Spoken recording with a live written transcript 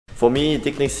For me,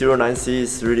 DIGNICS 09C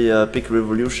is really a big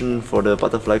revolution for the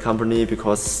Butterfly company,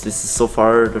 because this is so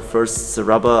far the first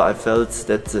rubber I felt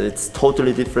that it's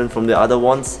totally different from the other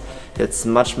ones. It's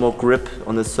much more grip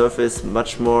on the surface,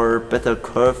 much more better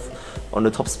curve on the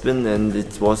topspin, and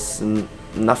it was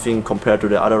nothing compared to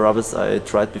the other rubbers I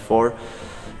tried before.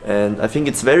 And I think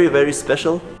it's very, very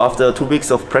special. After 2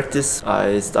 weeks of practice,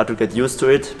 I started to get used to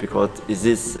it, because it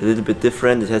is a little bit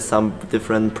different. It has some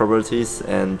different properties,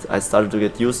 and I started to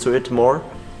get used to it more.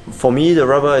 For me, the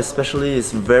rubber especially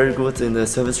is very good in the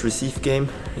service-receive game,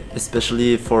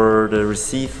 especially for the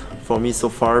receive. For me so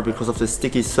far, because of the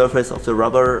sticky surface of the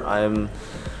rubber, I'm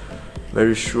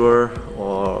very sure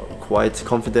or quite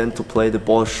confident to play the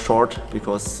ball short,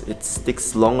 because it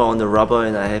sticks longer on the rubber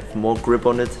and I have more grip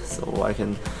on it, so I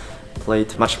can play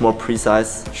it much more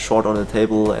precise, short on the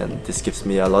table, and this gives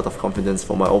me a lot of confidence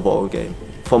for my overall game.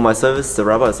 For my service, the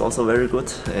rubber is also very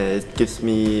good. It gives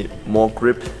me more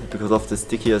grip because of the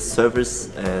stickier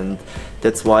surface, and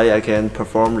that's why I can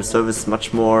perform the service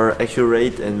much more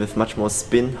accurate and with much more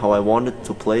spin how I wanted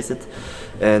to place it,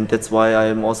 and that's why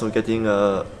I'm also getting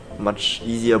a much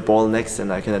easier ball next,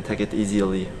 and I can attack it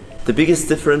easily. The biggest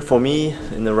difference for me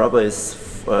in the rubber is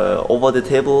over the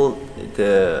table,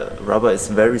 the rubber is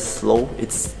very slow.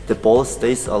 The ball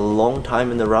stays a long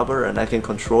time in the rubber and I can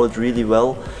control it really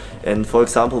well. And for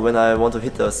example, when I want to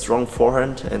hit a strong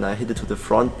forehand and I hit it to the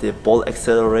front, the ball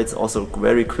accelerates also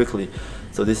very quickly.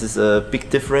 So this is a big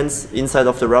difference inside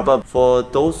of the rubber. For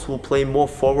those who play more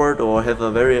forward or have a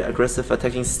very aggressive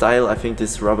attacking style, I think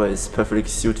this rubber is perfectly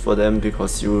suited for them,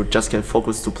 because you just can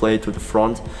focus to play to the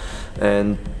front,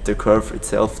 and the curve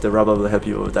itself, the rubber will help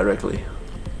you directly.